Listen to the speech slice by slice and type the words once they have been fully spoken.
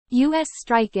U.S.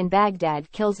 strike in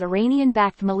Baghdad kills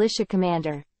Iranian-backed militia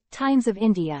commander. Times of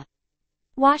India.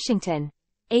 Washington.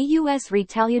 A U.S.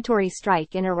 retaliatory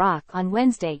strike in Iraq on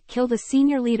Wednesday killed a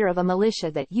senior leader of a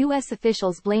militia that U.S.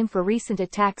 officials blame for recent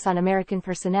attacks on American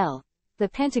personnel, the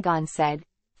Pentagon said,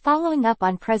 following up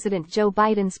on President Joe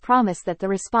Biden's promise that the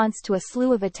response to a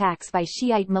slew of attacks by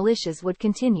Shiite militias would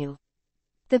continue.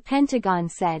 The Pentagon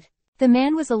said, the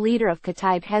man was a leader of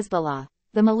Kataib Hezbollah,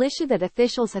 the militia that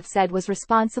officials have said was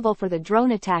responsible for the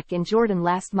drone attack in Jordan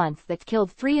last month that killed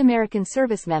 3 American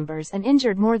service members and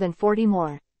injured more than 40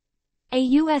 more. A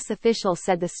U.S. official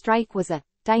said the strike was a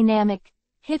dynamic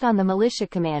hit on the militia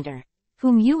commander,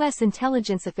 whom U.S.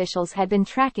 intelligence officials had been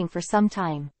tracking for some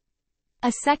time.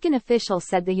 A second official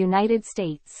said the United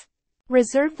States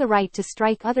reserved the right to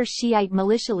strike other Shiite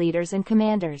militia leaders and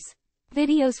commanders.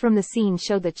 Videos from the scene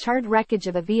showed the charred wreckage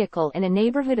of a vehicle in a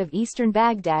neighborhood of eastern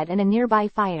Baghdad and a nearby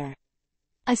fire.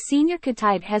 A senior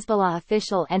Kataib Hezbollah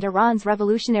official and Iran's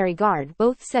Revolutionary Guard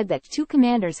both said that 2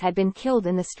 commanders had been killed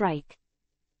in the strike.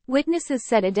 Witnesses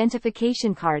said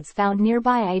identification cards found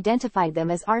nearby identified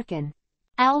them as Arkan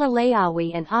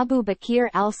al-Alawi and Abu Bakr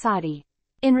al-Sadi.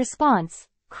 In response,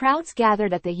 crowds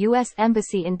gathered at the U.S.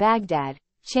 Embassy in Baghdad,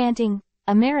 chanting,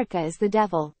 "America is the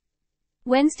devil."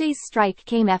 Wednesday's strike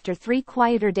came after 3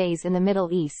 quieter days in the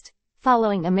Middle East,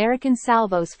 following American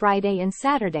salvos Friday and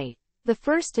Saturday, the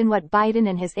first in what Biden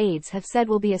and his aides have said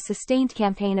will be a sustained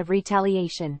campaign of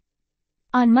retaliation.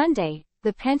 On Monday,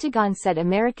 the Pentagon said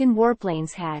American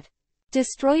warplanes had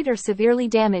destroyed or severely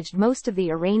damaged most of the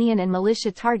Iranian and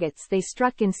militia targets they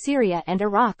struck in Syria and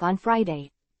Iraq on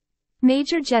Friday.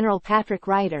 Major General Patrick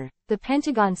Ryder, the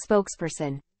Pentagon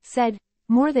spokesperson, said,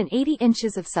 more than 80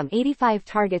 inches of some 85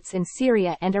 targets in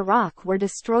Syria and Iraq were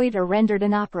destroyed or rendered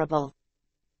inoperable.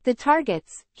 The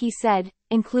targets, he said,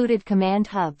 included command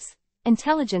hubs,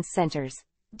 intelligence centers,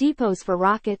 depots for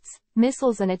rockets,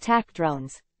 missiles and attack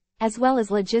drones, as well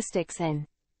as logistics and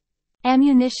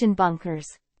ammunition bunkers.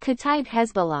 Kataib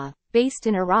Hezbollah, based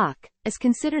in Iraq, is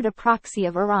considered a proxy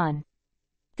of Iran.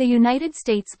 The United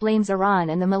States blames Iran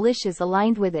and the militias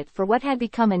aligned with it for what had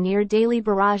become a near-daily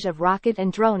barrage of rocket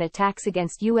and drone attacks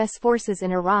against U.S. forces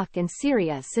in Iraq and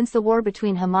Syria since the war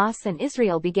between Hamas and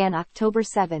Israel began October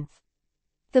 7.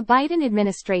 The Biden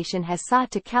administration has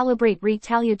sought to calibrate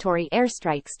retaliatory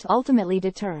airstrikes to ultimately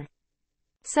deter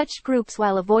such groups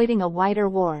while avoiding a wider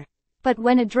war. But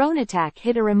when a drone attack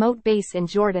hit a remote base in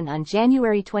Jordan on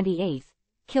January 28,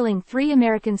 killing 3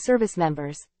 American service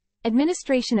members,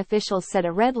 administration officials said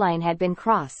a red line had been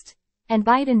crossed, and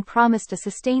Biden promised a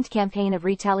sustained campaign of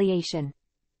retaliation.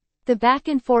 The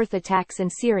back-and-forth attacks in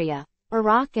Syria,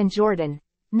 Iraq and Jordan,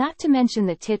 not to mention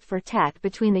the tit-for-tat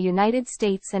between the United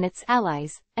States and its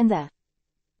allies, and the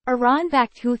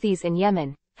Iran-backed Houthis in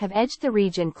Yemen, have edged the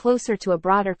region closer to a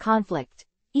broader conflict,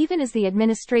 even as the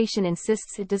administration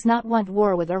insists it does not want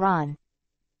war with Iran.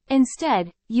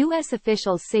 Instead, U.S.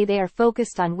 officials say they are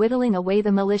focused on whittling away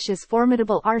the militia's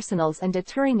formidable arsenals and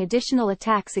deterring additional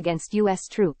attacks against U.S.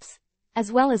 troops,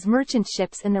 as well as merchant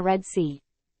ships in the Red Sea.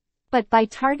 But by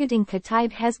targeting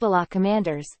Kataib Hezbollah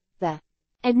commanders, the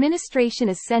administration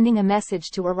is sending a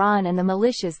message to Iran and the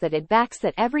militias that it backs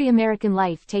that every American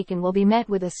life taken will be met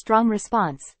with a strong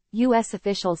response, U.S.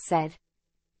 officials said.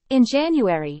 In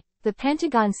January, the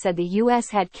Pentagon said the U.S.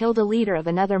 had killed a leader of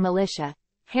another militia,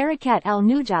 Harakat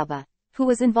al-Nujaba, who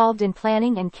was involved in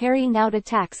planning and carrying out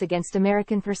attacks against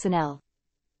American personnel.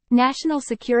 National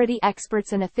security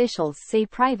experts and officials say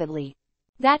privately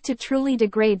that to truly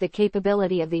degrade the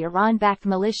capability of the Iran-backed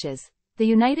militias, the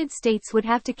United States would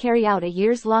have to carry out a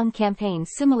years-long campaign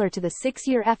similar to the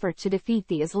 6-year effort to defeat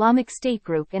the Islamic State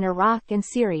group in Iraq and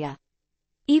Syria.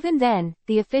 Even then,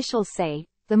 the officials say,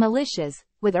 the militias,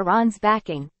 with Iran's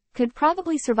backing, could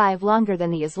probably survive longer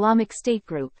than the Islamic State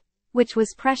group, which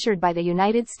was pressured by the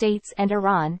United States and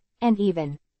Iran, and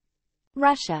even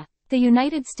Russia. The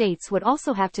United States would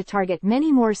also have to target many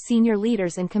more senior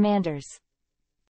leaders and commanders.